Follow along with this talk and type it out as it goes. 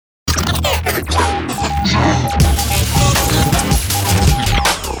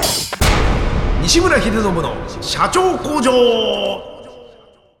西村秀信の社長工場。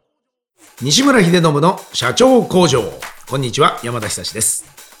西村秀信の社長工場。こんにちは、山田久志です。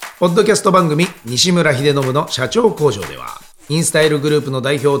ポッドキャスト番組西村秀信の社長工場では、インスタイルグループの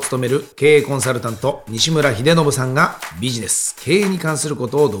代表を務める経営コンサルタント西村秀信さんがビジネス経営に関するこ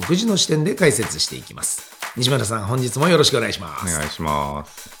とを独自の視点で解説していきます。西村さん、本日もよろしくお願いします。お願いしま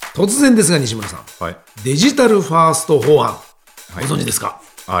す。突然ですが西村さん、はい、デジタルファースト法案、ご存知ですか？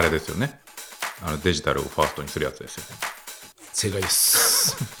あれですよね。デジタルをファーストにするやつですよ。正解で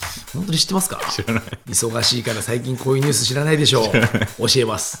す本当に知ってますか？知らない。忙しいから最近こういうニュース知らないでしょう。教え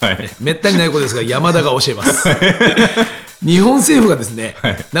ます、はい、めったにないことですが山田が教えます日本政府がですね、は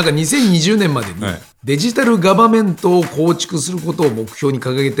い、なんか2020年までにデジタルガバメントを構築することを目標に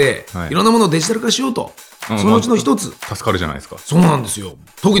掲げて、はい、いろんなものをデジタル化しようと、そのうちの一つ、助かるじゃないですか。そうなんですよ。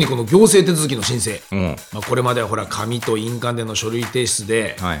特にこの行政手続きの申請、これまではほら紙と印鑑での書類提出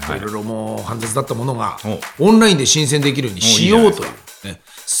で、いろいろもう煩雑だったものがオンラインで申請できるようにしようという、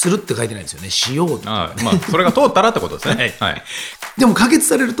するって書いてないんですよね。しようと、それが通ったらってことですねはい、でも可決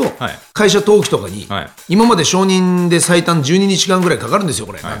されると、会社登記とかに、今まで承認で最短12日間ぐらいかかるんですよ。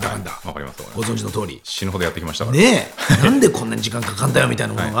これ、なんだかんだ、わかります。ご存知の通り死ぬほどやってきましたからね。なんでこんなに時間かかんだよみたい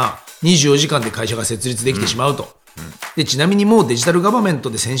なものが24時間で会社が設立できてしまうと、でちなみにもうデジタルガバメン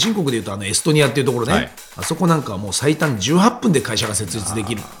トで先進国でいうとエストニアっていうところね、あそこなんかはもう最短18分で会社が設立で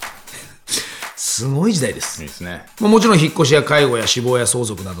きる。すごい時代です。いいですね。もちろん引っ越しや介護や死亡や相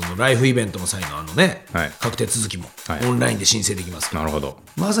続などのライフイベントの際の各手続きもオンラインで申請できますけど、なるほど。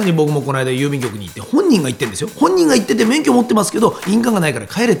まさに僕もこの間郵便局に行って本人が言ってるんですよ。本人が言ってて免許持ってますけど印鑑がないから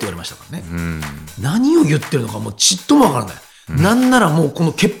帰れって言われましたからね。何を言ってるのかもうちっともわからない。なんならもうこ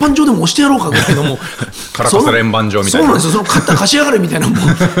の欠板状でも押してやろうかぐらいのもうカラカス連番状みたいな。そうなんですよ。そのカッター貸しやがれみたいな、もう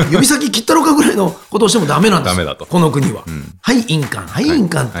指先切ったろうかぐらいのことをしてもダメなんですよ。ダメだと、この国は。はい印鑑、はい印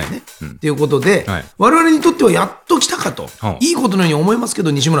鑑ってね、っていうことで、我々にとってはやっと来たかと、いいことのように思いますけ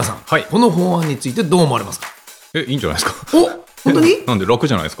ど、西村さん、この法案についてどう思われますか？いいんじゃないですか。お、本当に？なんで楽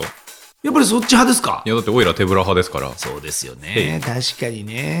じゃないですか。やっぱりそっち派ですか？いやだってオイラ手ぶら派ですから。そうですよね。確かに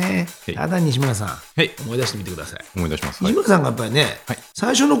ね。ただ西村さん、思い出してみてください。思い出します。西村さんがやっぱりね、最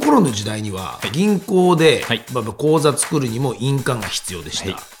初の頃の時代には銀行で口座作るにも印鑑が必要でし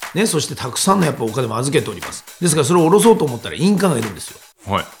た、ね、そしてたくさんのやっぱお金も預けております。ですからそれを下ろそうと思ったら印鑑がいるんですよ。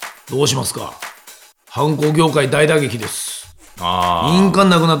どうしますか？犯行業界大打撃です。印鑑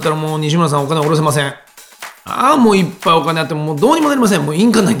なくなったらもう西村さんお金下ろせません。もういっぱいお金あってももうどうにもなりません。もう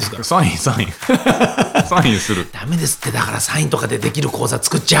印鑑ないんですから。サインサインする。ダメですって。だからサインとかでできる口座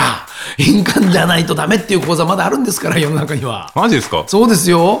作っちゃ印鑑じゃないとダメっていう口座まだあるんですから、世の中には。マジですか？そうです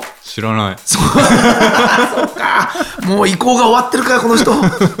よ。知らない。そうか、もう移行が終わってるからこの人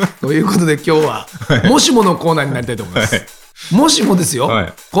ということで今日は、もしものコーナーになりたいと思います、もしもですよ、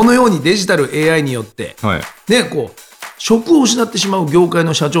このようにデジタル AI によって、こう職を失ってしまう業界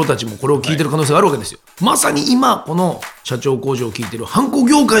の社長たちもこれを聞いてる可能性があるわけですよ。まさに今この社長工場を聞いてる犯行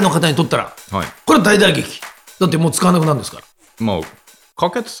業界の方にとったら、これは大打撃だって。もう使わなくなるんですから。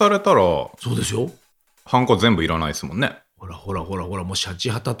可決されたらそうですよ。犯行全部いらないですもんね。ほらもうシャチ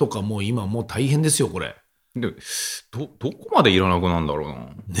ハタとかもう今もう大変ですよこれ。でどこまでいらなくなるんだろうな。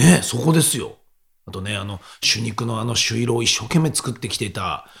ねえ、そこですよ。あとね、酒肉の朱色を一生懸命作ってきてい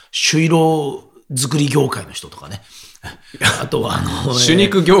た酒色作り業界の人とかね。あとは酒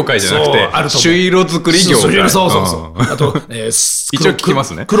肉業界じゃなくて酒色作り業界。そうあと、一応聞きま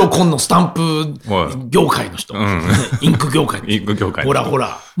すね。黒紺のスタンプ業界の人、インク業界の人。ほ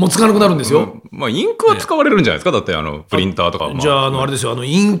らもう使わなくなるんですよ。インクは使われるんじゃないですか。だってプリンターとか。じゃああれですよ。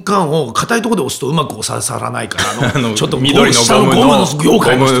印鑑を硬いところで押すとうまく刺さらないからちょっと緑のゴムの業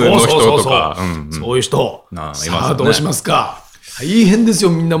界の人とか、そういう人。さあどうしますか。大変です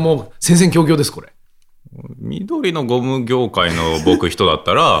よ。みんなもう戦々恐々です。これ緑のゴム業界の僕人だっ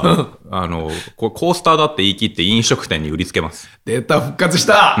たらコースターだって言い切って飲食店に売りつけます。データ復活し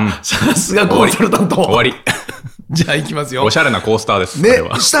た、さすがコンサルタント。終わりじゃあ行きますよ。おしゃれなコースターですね。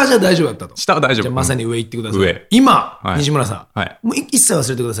下じゃ大丈夫だったと。下は大丈夫。じゃあまさに上行ってください。今、西村さん、もう一切忘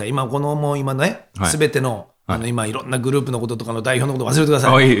れてください。今ね、すべての今いろんなグループのこととかの代表のこと忘れてくだ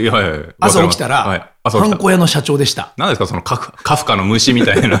さい。朝起きたらハンコ屋の社長でした。何ですかそのカフカの虫み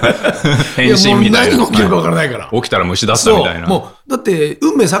たいな変身みたいな。何が起きるか分からないから。起きたら虫だったみたいな。もうだって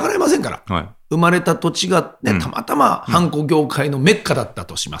運命逆らえませんから。生まれた土地が、ね、たまたまハンコ業界のメッカだった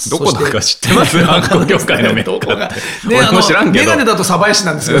とします。どこだか知ってます？ハンコ業界のメッカって。俺も知らんけど。メガネだと鯖江市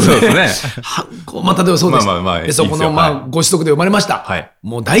なんですけどね。そうですね。ハンコ、例えばそうです。でそこのご子息で生まれました。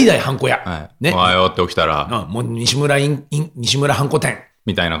もう代々ハンコ屋。おはようって起きたら。もう西村ハンコ店。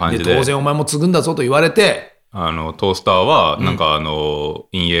みたいな感じで。当然お前も継ぐんだぞと言われて、トースターは、なんか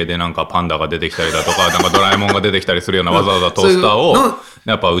陰影でなんかパンダが出てきたりだとか、なんかドラえもんが出てきたりするようなわざわざトースターを、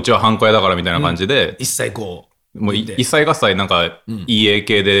やっぱうちはハンコ屋だからみたいな感じで、一切こう、もう一切合切なんか、家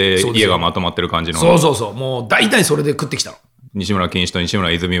系で家がまとまってる感じの。そう。もう大体それで食ってきたの。西村金一と西村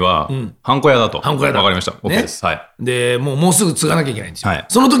泉は、ハンコ屋だと。ハンコ屋だ。わかりました。OK です。はい。で、もうすぐ継がなきゃいけないんですよ。はい。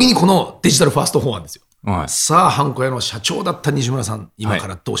その時にこのデジタルファースト法案ですよ。はい。さあ、ハンコ屋の社長だった西村さん、今か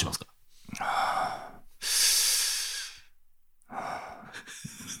らどうしますか？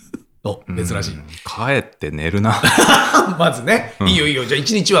珍しい。帰って寝るな。まずね、いいよ。じゃあ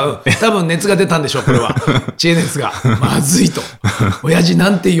一日は、多分熱が出たんでしょう、これは。知恵熱が。まずいと。親父な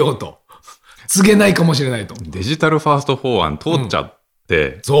んて言おうと。告げないかもしれないと。デジタルファースト法案通っちゃっ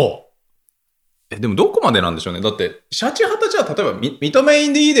て。そう。でもどこまでなんでしょうね。だって、シャチハタじゃあ、例えば、認め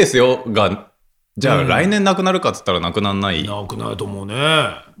印でいいですよが、じゃあ来年なくなるかっつったらなくならない。なくなると思う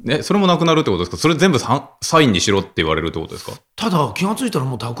ね。それもなくなるってことですか？それ全部サインにしろって言われるってことですか？ただ気がついたら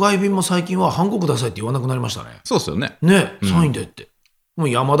もう宅配便も最近はハンコくださいって言わなくなりましたね。そうですよね。サインでって。もう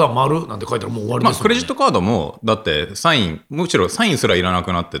山田丸なんて書いたらもう終わりですよね。クレジットカードも、だってむしろサインすらいらな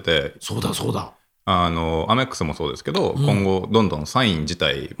くなってて。そうだ。アメックスもそうですけど、今後どんどんサイン自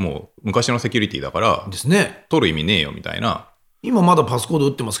体もう昔のセキュリティだからですね。取る意味ねえよみたいな。今まだパスコード打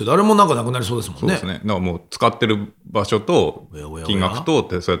ってますけど、あれもなんかなくなりそうですもんね。そうですね。だからもう使ってる場所と金額とっ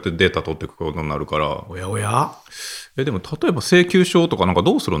てそうやってデータ取っていくことになるから。でも例えば請求書とかなんか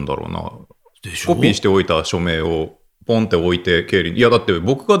どうするんだろうな。コピーしておいた署名をポンって置いて経理に。いやだって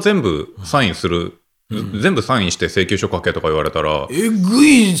僕が全部サインする。全部サインして請求書書けとか言われたらえぐ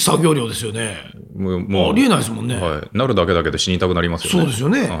い作業量ですよね。もうありえないですもんね。なるだけだけで死にたくなりますよね。そうですよ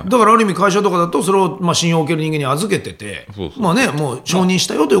ね。だからある意味会社とかだとそれを信用を受ける人間に預けてて、もう承認し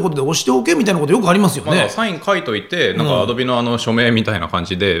たよということで押しておけみたいなことよくありますよね。サイン書いといてなんかアドビの署名みたいな感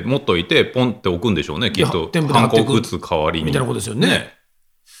じで持っといてポンって置くんでしょうねきっと。ハンコ打つ代わりにみたいなことですよね。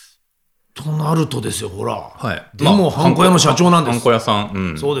となるとですよほら。でもハンコ屋の社長なんです。ハンコ屋さ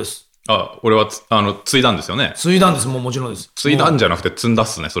ん。そうです。俺は継いだんですよね。継いだんです。もちろんです。継いだんじゃなくて積んだっ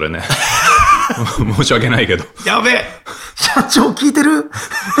すねそれね。申し訳ないけど。やべえ社長聞いてる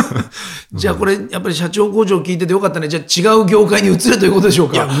じゃあこれやっぱり社長工場聞いててよかったね。じゃあ違う業界に移れということでしょう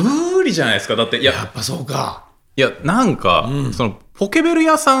か。いや無理じゃないですか。だってやっぱそうか。いやなんか、そのポケベル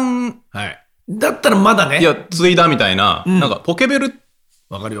屋さん、だったらまだね。いや継いだみたいな、なんかポケベル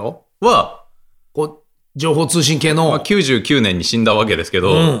わかるよはこう情報通信系の、99年に死んだわけですけ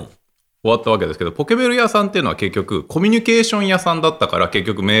ど、終わったわけですけど、ポケベル屋さんっていうのは結局コミュニケーション屋さんだったから結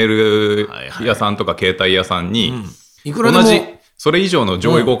局メール屋さんとか携帯屋さんに同じそれ以上の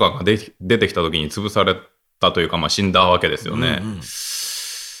上位互換が出てきた時に潰されたというか、死んだわけですよね。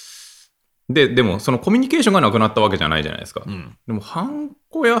でもそのコミュニケーションがなくなったわけじゃないじゃないですか。でもハン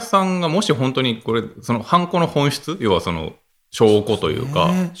コ屋さんがもし本当にこれそのハンコの本質、要はその証拠というか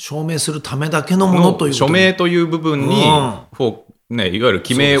証明するためだけのものという署名という部分にいわゆる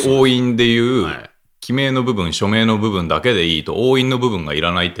記名押印でいう記名の部分署名の部分だけでいいと押印の部分がい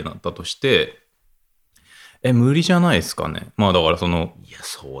らないってなったとして無理じゃないですかね。だからそのいや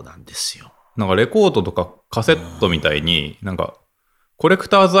そうなんですよ。なんかレコードとかカセットみたいになんかコレク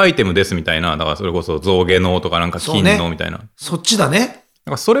ターズアイテムですみたいな、だからそれこそ象牙のとかなんか金のみたいな そっちだね。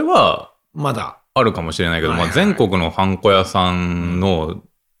なんかそれはまだあるかもしれないけど、全国のハンコ屋さんの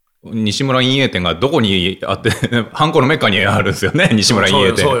西村印影店がどこにあってハンコのメッカにあるんですよね。西村印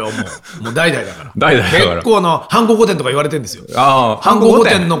影店。そうよもう代々だから代々だから結構ハンコ御殿とか言われてるんですよ。ハンコ御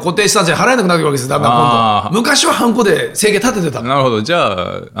殿の固定資産税払えなくなるわけですよ。だんだん今度昔はハンコで生計立ててた。なるほど。じゃ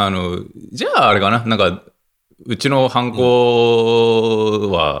ああれかな、なんかうちのハンコ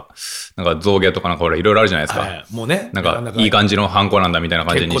はなんか象牙とかなんかほらいろいろあるじゃないですか。もうねなんかいい感じのハンコなんだみたいな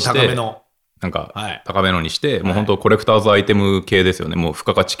感じにして、結構高めのなんか高めのにして、もう本当コレクターズアイテム系ですよね。もう付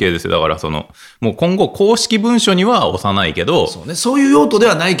加価値系ですよ。だからもう今後公式文書には押さないけど、そういう用途で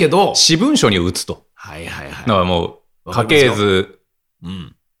はないけど私文書に打つと。だからもう家系図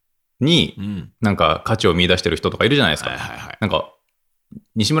になんか価値を見出してる人とかいるじゃないですか。なんか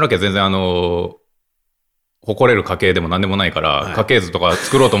西村家全然誇れる家系でも何でもないから、家系図とか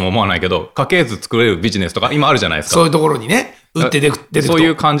作ろうとも思わないけど、家系図作れるビジネスとか今あるじゃないですか。そういうところにね、打って出てくと。そうい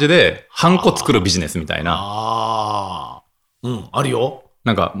う感じで、ハンコ作るビジネスみたいな。あるよ。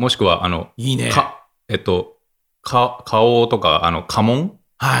なんか、もしくは、いいね。顔とか、家紋？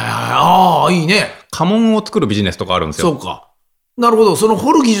いいね。家紋を作るビジネスとかあるんですよ。そうか。なるほど。その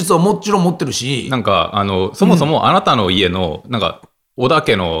彫る技術はもちろん持ってるし。なんか、そもそもあなたの家の、なんか、織田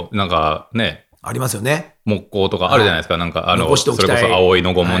家の、なんかね、ありますよね。木工とかあるじゃないですか。なんかそれこそ葵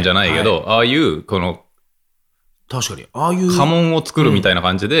の御紋じゃないけど、ああいう、確かに。ああいう。家紋を作るみたいな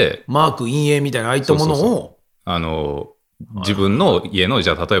感じで。マーク、陰影みたいな、ああいったものを。自分の家の、じ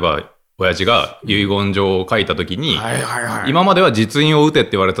ゃあ例えば、親父が遺言状を書いたときに、今までは実印を打てっ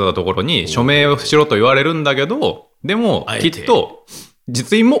て言われてたところに、署名をしろと言われるんだけど、でも、きっと、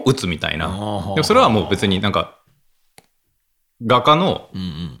実印も打つみたいな。でもそれはもう別になんか、画家の、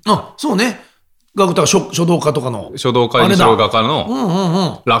そうね。書道家とかの。書道家にしろ画家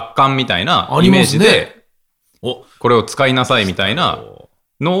の、楽観みたいなイメージで、これを使いなさいみたいな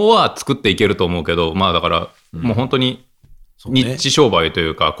のは作っていけると思うけど、まあだから、もう本当に、ニッチ商売とい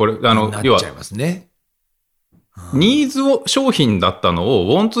うか、これ、要は、ニーズを商品だったの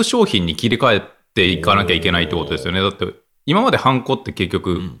を、ウォンツ商品に切り替えていかなきゃいけないってことですよね。だって、今までハンコって結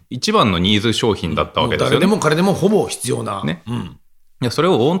局、一番のニーズ商品だったわけですよね。誰でも彼でもほぼ必要な。ね。いやそれ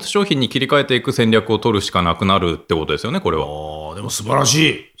をウォンツ商品に切り替えていく戦略を取るしかなくなるってことですよね、これは。でも素晴らし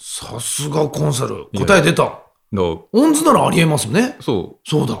い。さすがコンサル。答え出た。ウォンツならありえますね。そ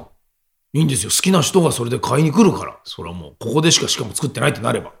うだ。いいんですよ。好きな人がそれで買いに来るから。それはもう、ここでしかも作ってないって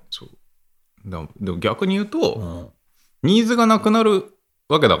なれば。でも逆に言うと、ニーズがなくなる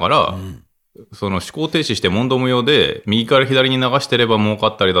わけだから、その思考停止して問答無用で、右から左に流してれば儲か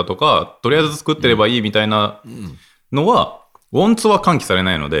ったりだとか、とりあえず作ってればいいみたいなのは、ウォンツは喚起され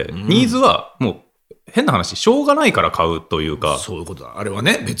ないので、ニーズはもう、変な話、しょうがないから買うというか。そういうことだ。あれは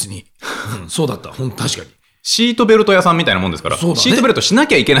ね、別に。そうだった。確かに。シートベルト屋さんみたいなもんですから、シートベルトしな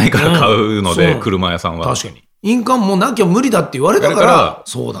きゃいけないから買うので、車屋さんは。確かに。印鑑もなきゃ無理だって言われたから、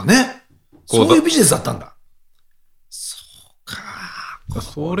そうだね。そういうビジネスだったんだ。そうか。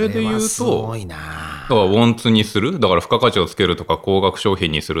それで言うと、だからウォンツにする、だから付加価値をつけるとか、高額商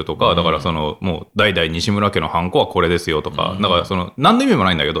品にするとか、だからもう代々西村家のハンコはこれですよとか、だから何の意味も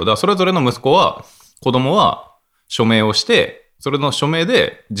ないんだけど、だからそれぞれの息子は、子供は署名をして、それの署名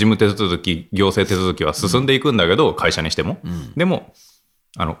で事務手続き、行政手続きは進んでいくんだけど、会社にしても。でも、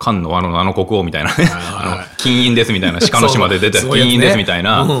漢の和の国王みたいなね、金印ですみたいな、鹿の島で出て金印ですみたい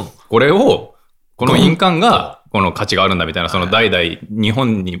な、これを、この印鑑が、この価値があるんだみたいな、その代々日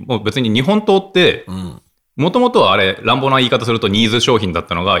本に、もう別に日本刀って、もともとはあれ、乱暴な言い方するとニーズ商品だっ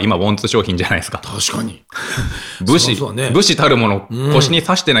たのが、今、ウォンツ商品じゃないですか。確かに。武士たるもの、腰に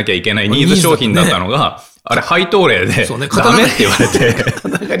刺してなきゃいけないニーズ商品だったのが、あれ、配当例で、ダメって言われて。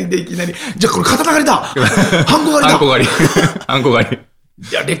肩刈りでいきなり。じゃあこれ肩刈りだハンコ刈りだハンコ刈り。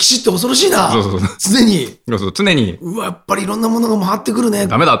いや、歴史って恐ろしいな。常に。常に。やっぱりいろんなものが回ってくるね。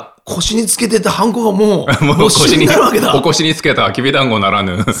ダメだ。腰につけてたハンコがもう腰になるわけだ。お腰につけたきびだんごなら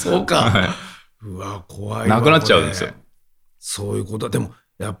ぬ。そうか。うわ、怖い。なくなっちゃうんですよ。そういうことだ。でも、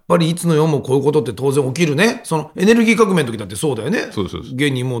やっぱりいつの世もこういうことって当然起きるね。そのエネルギー革命の時だってそうだよね。現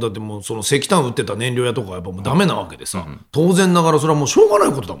にもうだってもうその石炭売ってた燃料屋とかはやっぱもうダメなわけでさ。当然ながらそれはもうしょうがな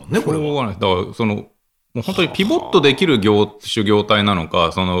いことだもんね、これは。しょうがない。だからもう本当にピボットできる業態なの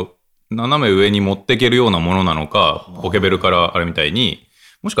か、斜め上に持っていけるようなものなのか、ポケベルからあれみたいに、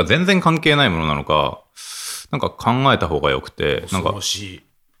もしくは全然関係ないものなのか、なんか考えた方がよくて、なんか。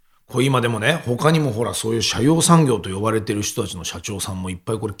これ今でもね、他にもほらそういう斜陽産業と呼ばれてる人たちの社長さんもいっ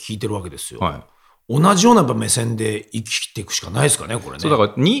ぱいこれ聞いてるわけですよ。同じようなやっぱ目線で生きていくしかないですかね、これね。そうだ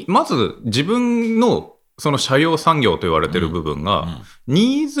からまず自分のその斜陽産業と言われてる部分が、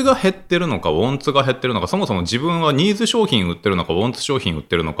ニーズが減ってるのか、ウォンツが減ってるのか、そもそも自分はニーズ商品売ってるのか、ウォンツ商品売っ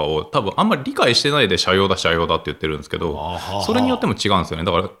てるのかを多分あんまり理解してないで斜陽だって言ってるんですけど、それによっても違うんですよね。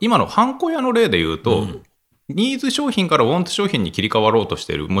だから今のハンコ屋の例で言うと、ニーズ商品からウォンツ商品に切り替わろうとし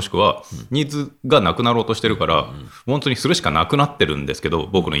てる、もしくはニーズがなくなろうとしてるから、ウォンツにするしかなくなってるんですけど、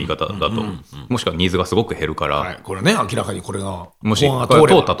僕の言い方だと、もしくはニーズがすごく減るから、これね、明らかにこれがもしこれが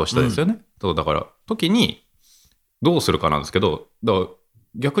通ったとしてですよね。だから時にどうするかなんですけど、だから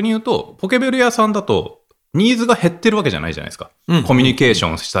逆に言うとポケベル屋さんだとニーズが減ってるわけじゃないじゃないですか。コミュニケーシ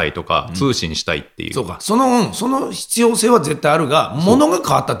ョンしたいとか、通信したいっていう。そうか、その必要性は絶対あるが、物が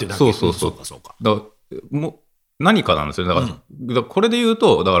変わったっていうだけ。そうか。だから何かなんですよね。だからこれで言う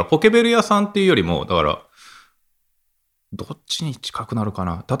と、だからポケベル屋さんっていうよりも、だからどっちに近くなるか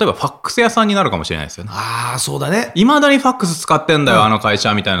な。例えばファックス屋さんになるかもしれないですよね。ああ、そうだね。いまだにファックス使ってんだよ、あの会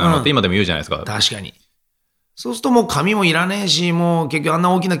社みたいなのって今でも言うじゃないですか。確かに。そうするともう紙もいらねえし、もう結局あん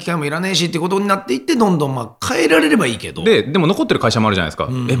な大きな機械もいらねえしってことになっていって、どんどん変えられればいいけど。でも残ってる会社もあるじゃないですか。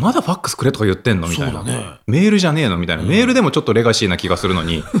まだファックスくれとか言ってんのみたいな。メールじゃねえのみたいな。メールでもちょっとレガシーな気がするの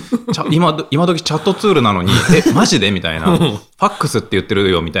に、今時チャットツールなのに、マジでみたいな。ファックスって言ってる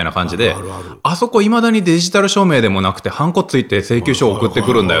よみたいな感じで、あそこ未だにデジタル証明でもなくて、ハンコついて請求書を送って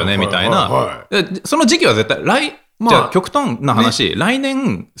くるんだよねみたいな。その時期は絶対じゃあ極端な話、来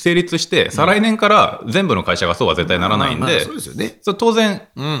年成立して、再来年から全部の会社がそうは絶対ならないんで、そうですよね。当然、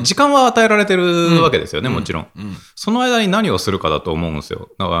時間は与えられてるわけですよね、もちろん。その間に何をするかだと思うんですよ。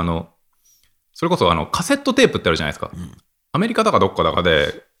だからそれこそカセットテープってあるじゃないですか。アメリカだかどっかだか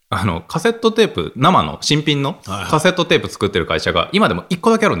で、カセットテープ、生の新品のカセットテープ作ってる会社が今でも1個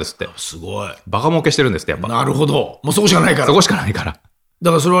だけあるんですって。すごい。バカ儲けしてるんですって、やっぱ。なるほど。もうそこしかないから。そこしかないから。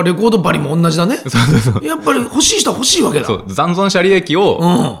だからそれはレコード針も同じだね。そうやっぱり欲しい人は欲しいわけだ。そう。残存者利益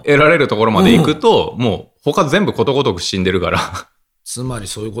を得られるところまで行くと、もう他全部ことごとく死んでるから。つまり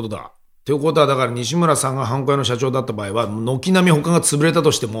そういうことだ。ということはだから西村さんが犯行屋の社長だった場合は、軒並み他が潰れた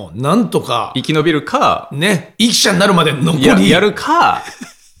としても、なんとか。生き延びるか。ね。生き者になるまで残り。やるか、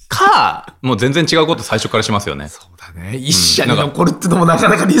もう全然違うこと最初からしますよね。そうだね。一社に残るってのもなか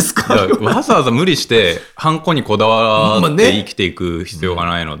なかリスクある。わざわざ無理して、ハンコにこだわって生きていく必要が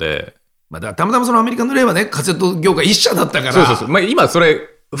ないので。だからたまたまそのアメリカの例はね、カセット業界一社だったから。そう。今それ、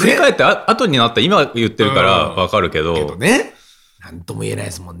振り返って後になった今言ってるからわかるけど。けどね。なんとも言えない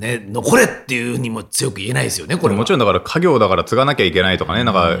ですもんね。残れっていうにも強く言えないですよね、これもちろんだから家業だから継がなきゃいけないとかね、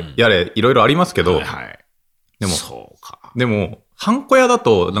なんかいろいろありますけど。でも、そうか。でも、ハンコ屋だ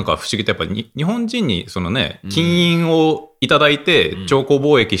と、なんか不思議とやっぱり日本人にそのね、金印をいただいて、徴候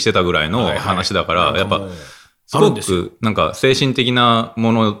貿易してたぐらいの話だから、やっぱ、すごくなんか精神的な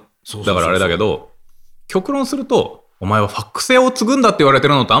ものだからあれだけど、極論すると、お前はファックス屋を継ぐんだって言われて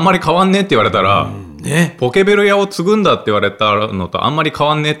るのとあんまり変わんねって言われたら、ポケベル屋を継ぐんだって言われたのとあんまり変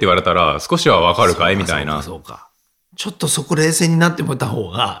わんねって言われたら、少しはわかるかいみたいな。そうか。ちょっとそこ冷静になってもらった方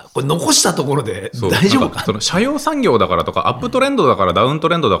が、これ残したところで大丈夫か。その斜陽産業だからとか、アップトレンドだからダウント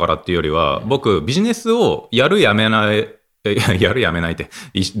レンドだからっていうよりは、僕、ビジネスをやるやめない、やるやめないって、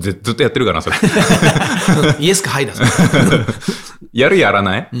ずっとやってるかな、それ。イエスかはいだぞ。やるやら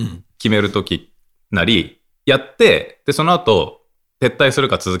ない、決めるときなり、やって、で、その後、撤退する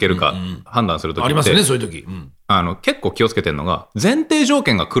か続けるか判断するときって、ありますよね、そういうとき。結構気をつけてるのが、前提条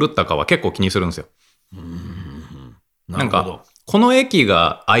件が狂ったかは結構気にするんですよ。なんか、この駅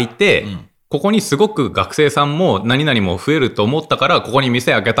が開いて、ここにすごく学生さんも何々も増えると思ったから、ここに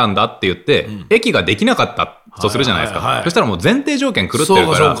店開けたんだって言って、駅ができなかったとするじゃないですか。そしたらもう前提条件狂って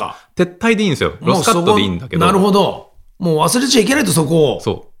るから、撤退でいいんですよ。ロスカットでいいんだけど。なるほど。もう忘れちゃいけないと、そこを。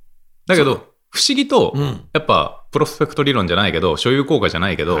そう。だけど、不思議と、やっぱ、プロスペクト理論じゃないけど、所有効果じゃ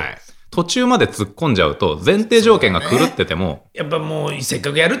ないけど、途中まで突っ込んじゃうと、前提条件が狂ってても、やっぱもう、せっ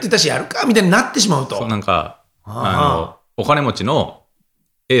かくやるって言ったし、やるかみたいになってしまうと。なんか、お金持ちの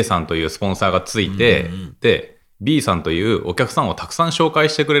A さんというスポンサーがついて、で、B さんというお客さんをたくさん紹介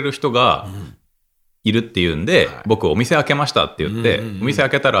してくれる人がいるっていうんで、僕お店開けましたって言って、お店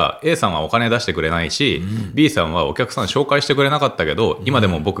開けたら A さんはお金出してくれないし、B さんはお客さん紹介してくれなかったけど、今で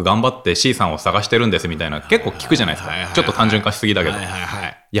も僕頑張って C さんを探してるんですみたいな、結構聞くじゃないですか。ちょっと単純化しすぎだけど。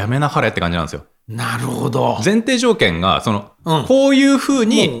やめなはれって感じなんですよ。なるほど。前提条件が、こういう風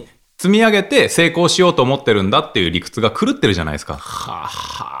に、積み上げて成功しようと思ってるんだっていう理屈が狂ってるじゃないですか。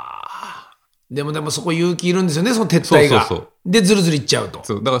でもそこ勇気いるんですよね、その撤退が。で、ずるずるいっちゃうと。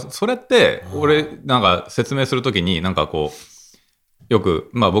そう。だからそれって、俺、なんか説明するときに、なんかこう、よ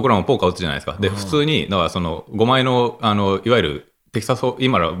く、僕らもポーカー打つじゃないですか。で、普通に、だからその5枚の、いわゆる、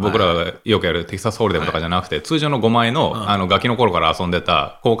今僕らがよくやるテキサスホールデムとかじゃなくて、通常の5枚の、ガキの頃から遊んで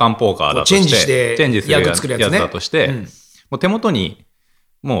た交換ポーカーだとして、チェンジするやつだとして、もう手元に、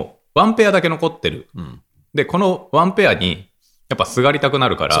もう、ワンペアだけ残ってる。で、このワンペアに、やっぱすがりたくな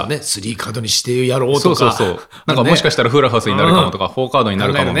るから。そうね、3カードにしてやろうとか。そう。なんかもしかしたらフーラハウスになるかもとか、4カードにな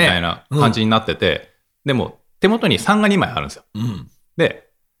るかもみたいな感じになってて、でも手元に3が2枚あるんですよ。で、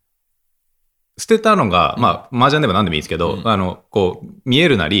捨てたのが、麻雀でも何でもいいですけど、こう、見え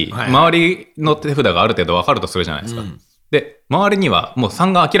るなり、周りの手札がある程度分かるとするじゃないですか。で、周りにはもう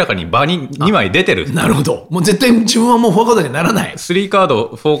3が明らかに場に2枚出てる。なるほど。もう絶対自分はもう4カードにならない。3カード、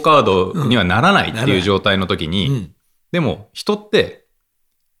4カードにはならないっていう状態の時に、でも人って、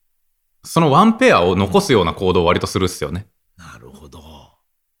そのワンペアを残すような行動を割とするっすよね。なるほど。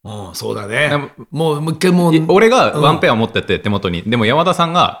そうだね。もう一回もう。俺がワンペア持ってて手元に、でも山田さ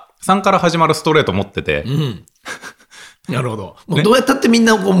んが3から始まるストレート持ってて、なるほど。もうどうやったってみん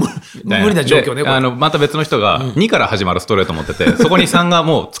なこう無理な状況ね。また別の人が2から始まるストレート持ってて、そこに3が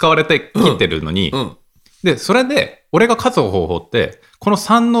もう使われてきってるのに、で、それで俺が勝つ方法って、この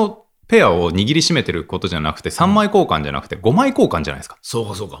3のペアを握りしめてることじゃなくて、3枚交換じゃなくて5枚交換じゃないですか。そ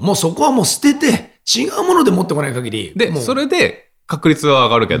うか。もうそこはもう捨てて、違うもので持ってこない限り。で、それで確率は上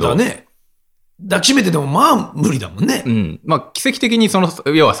がるけど。だね。抱きしめてても無理だもんね。奇跡的に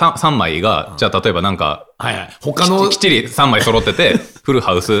要は 3枚が、じゃあ例えばなんか、他のきっちり3枚揃ってて、フル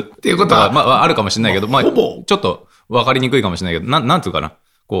ハウスっていうことは、あるかもしれないけど、ちょっと分かりにくいかもしれないけど、なんつうかな。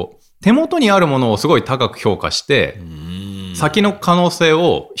こう、手元にあるものをすごい高く評価して、先の可能性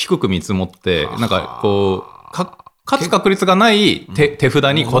を低く見積もって、なんかこう、勝つ確率がない手札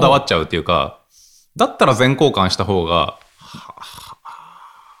にこだわっちゃうっていうか、だったら全交換した方が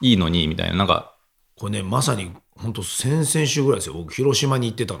いいのに、みたいな。なんか。これね、まさに、本当先々週ぐらいですよ。僕、広島に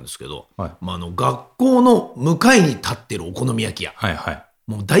行ってたんですけど、はい、学校の向かいに立ってるお好み焼き屋。はいはい、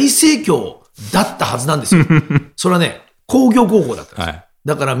もう大盛況だったはずなんですよ。それはね、工業高校だったんですよ。はい、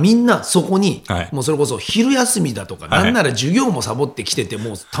だからみんなそこに、はい、もうそれこそ昼休みだとか、はい、なんなら授業もサボってきてて、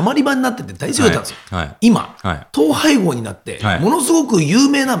もうたまり場になってて大盛況だったんですよ。はいはい、今、はい、統廃合になって、はい、ものすごく有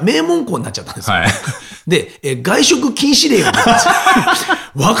名な名門校になっちゃったんですよ。はい、で、外食禁止令が出たんです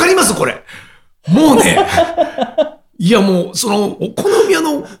よ。わかりますこれ。もうね、いやもう、その、お好み屋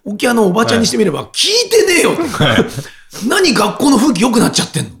の沖屋のおばちゃんにしてみれば、聞いてねえよと。はい、何学校の風紀良くなっちゃ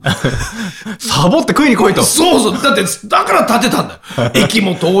ってんの。サボって食いに来いと。そうそう。だから建てたんだよ。駅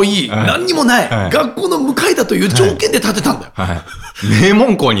も遠い、はい、何にもない、はい。学校の向かいだという条件で建てたんだよ。はいはい、名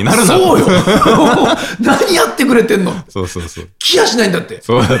門校になるな。そうよ。何やってくれてんの。そうそうそう。来やしないんだって。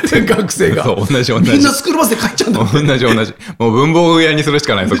そうだって。学生が。そう、同じ。みんなスクールバスで帰っちゃうんだって。同じ。もう文房具屋にするし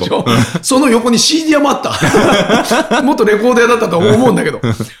かない、そこ。その横に CD 屋もあった。元レコード屋だったと思うんだけど。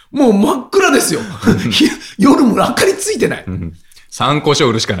もう真っ暗ですよ。夜も明かりついてない。参考書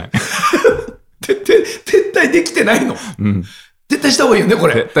売るしかない。撤退できてないの。撤退した方がいいよね、こ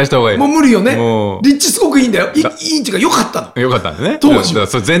れ。撤退した方がいい。もう無理よね。立地すごくいいんだよ。いいんちが良かったの。良かったんだね。当時。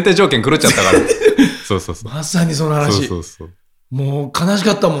それ前提条件狂っちゃったから。そう。まさにその話。そう。もう悲し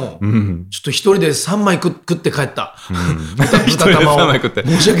かったもん。ちょっと一人で3枚食って帰った。豚玉を。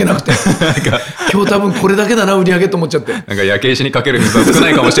申し訳なくて。今日多分これだけだな、売り上げと思っちゃって。なんか焼け石にかける水は少な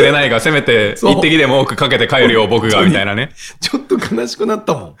いかもしれないが、せめて一滴でも多くかけて帰るよ、僕が、みたいなね。ちょっと悲しくなっ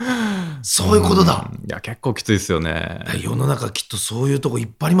たもん。そういうことだ。いや、結構きついですよね。世の中きっとそういうとこいっ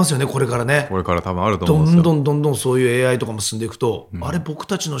ぱいありますよね、これからね。これから多分あると思うんですよ。どんどんそういう AI とかも進んでいくと、あれ僕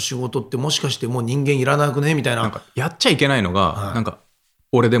たちの仕事ってもしかしてもう人間いらなくねみたいな。なんかやっちゃいけないのが、なんか、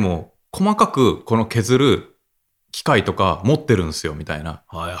俺でも細かくこの削る機械とか持ってるんですよみたいな。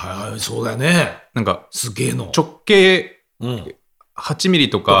はい、そうだよね。なんかすげえの直径8ミリ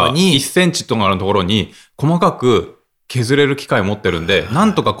とか1センチとかのところに細かく削れる機械持ってるんで、な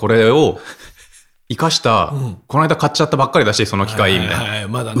んとかこれを生かした、この間買っちゃったばっかりだし、その機械みたいな。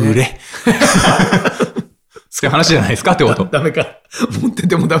まだね。売れ。って話じゃないですかってこと。ダメか。持って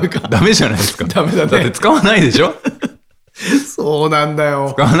てもダメか。ダメじゃないですか。ダメだね。だって使わないでしょ。そうなんだ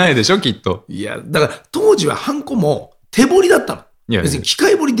よ。使わないでしょ、きっと。いや、だから当時はハンコも手彫りだったの。別に機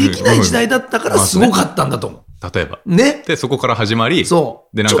械彫りできない時代だったからすごかったんだと思う。例えば。ね。で、そこから始まり、そ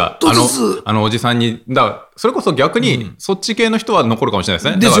う。で、なんか、あのおじさんに、それこそ逆に、そっち系の人は残るかもしれないで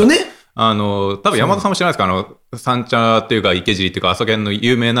すね。ですよね。多分山田さんも知らないですか、三茶っていうか池尻っていうか、あそこの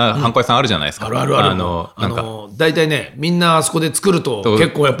有名なハンコ屋さんあるじゃないですか。ある。なんか、大体ね、みんなあそこで作ると結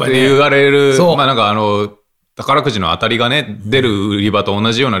構やっぱりね。って言われる、まあなんか宝くじの当たりがね、出る売り場と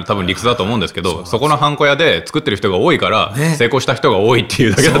同じような多分理屈だと思うんですけど、そこのハンコ屋で作ってる人が多いから、成功した人が多いってい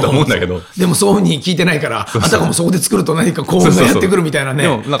うだけだと思うんだけど。でもそういうふうに聞いてないから、あたかもそこで作ると何か幸運がやってくるみたいなね。で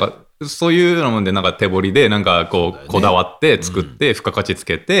もなんか、そういうのもんで、なんか手彫りで、なんかこう、こだわって作って、付加価値つ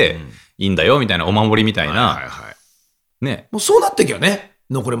けて、いいんだよみたいな、お守りみたいな。ね。もうそうなってきゃね、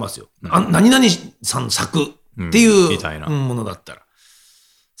残れますよ。何々さん作っていうものだったら。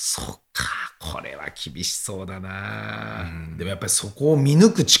そっか。これは厳しそうだな、でもやっぱりそこを見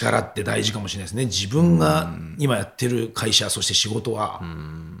抜く力って大事かもしれないですね。自分が今やってる会社、そして仕事は、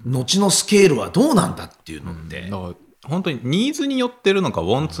後のスケールはどうなんだっていうのって。だから本当にニーズによってるのか、ウ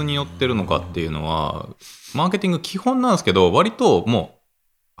ォンツによってるのかっていうのは、マーケティング基本なんですけど、割ともう、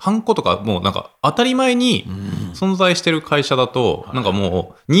ハンコとかもうなんか当たり前に存在してる会社だと、なんか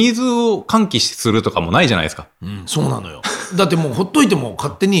もうニーズを喚起するとかもないじゃないですか。そうなのよ。だってもうほっといても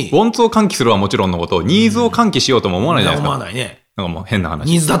勝手に。ウォンツを喚起するはもちろんのこと、ニーズを喚起しようとも思わないじゃないですか。思わないね。なんかもう変な話。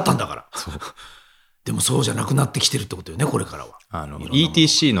ニーズだったんだから。そう。でもそうじゃなくなってきてるってことよね、これからは。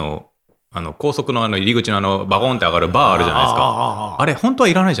ETC の高速の入り口のバコンって上がるバーあるじゃないですか。あれ本当は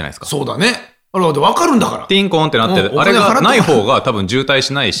いらないじゃないですか。そうだね。分かるんだから。ティンコンってなって、あれがない方が多分渋滞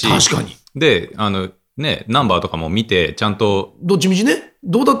しないし。確かに。で、ね、ナンバーとかも見て、ちゃんと。どっちみちね、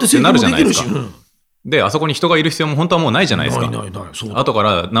どうだって制御もできるし。で、あそこに人がいる必要も本当はもうないじゃないですか。ない。後か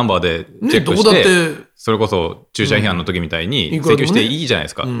らナンバーでチェックして、それこそ駐車違反の時みたいに請求していいじゃないで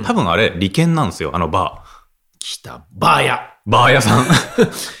すか。多分あれ、利権なんですよ、バー。来た、バー屋。バー屋さん。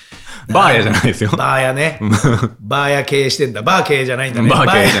バー屋じゃないですよ。バー屋ね。バー屋経営してんだ。バー経営じゃないんだね。バ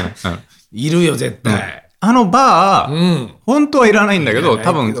ー経営じゃない。いるよ、絶対。バー、本当はいらないんだけど、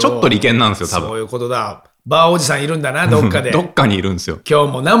多分ちょっと利権なんですよ、多分。そういうことだ。バーおじさんいるんだな、どっかで。どっかにいるんですよ。今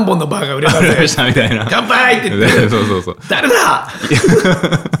日も何本のバーが売れたぜみたいな。乾杯って言ってそう。誰だ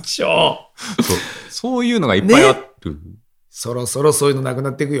そういうのがいっぱいある。そろそろそういうのなく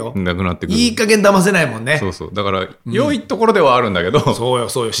なっていくよ。なくなってくる。いい加減騙せないもんね。そう。だから、良いところではあるんだけど。そうよ。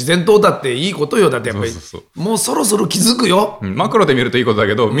自然淘汰っていいことよ。だってやっぱり、もうそろそろ気づくよ。マクロで見るといいことだ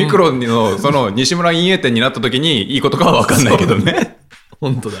けど、ミクロのその西村陰影店になった時にいいことかは分かんないけどね。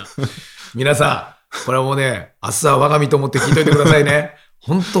本当だ。皆さん、これはもうね、明日は我が身と思って聞いといてくださいね。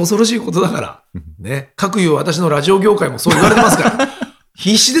本当恐ろしいことだから。ね。各いう私のラジオ業界もそう言われてますから。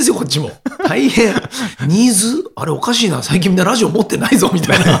必死ですよ、こっちも。大変。ニーズあれおかしいな。最近みんなラジオ持ってないぞ、み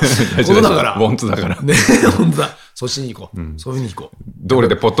たいなことだから。本当だから。ね、本当だ。そっちに行こう。そういうふうに行こう。どれ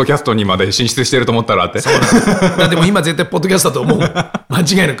でポッドキャストにまで進出してると思ったらって。そうだ。でも今絶対ポッドキャストだと思う。間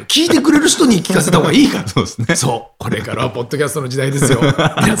違いなく。聞いてくれる人に聞かせた方がいいから。そうですね。そう。これからはポッドキャストの時代ですよ。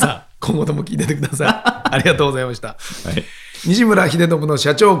皆さん、今後とも聞いててください。ありがとうございました。はい。西村秀信の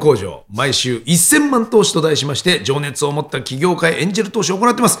社長工場、毎週1000万投資と題しまして、情熱を持った起業家へエンジェル投資を行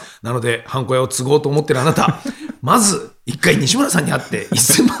っています。なので、ハンコ屋を継ごうと思っているあなた、まず、一回西村さんに会って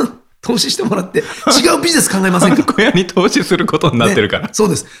1000万投資してもらって、違うビジネス考えませんか？ハンコ屋に投資することになってるから。そう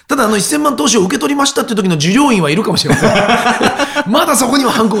です。ただ、1000万投資を受け取りましたっていう時の従業員はいるかもしれません。まだそこに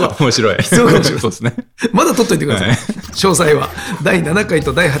はハンコが面白い。必要かもしれない。そうですね。まだ取っといてください。詳細は、第7回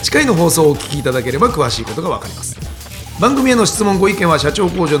と第8回の放送をお聞きいただければ詳しいことがわかります。番組への質問ご意見は社長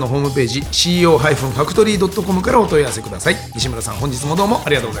工場のホームページ CEO-factory.com からお問い合わせください。西村さん、本日もどうもあ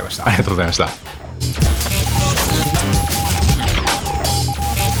りがとうございました。ありがとうございました。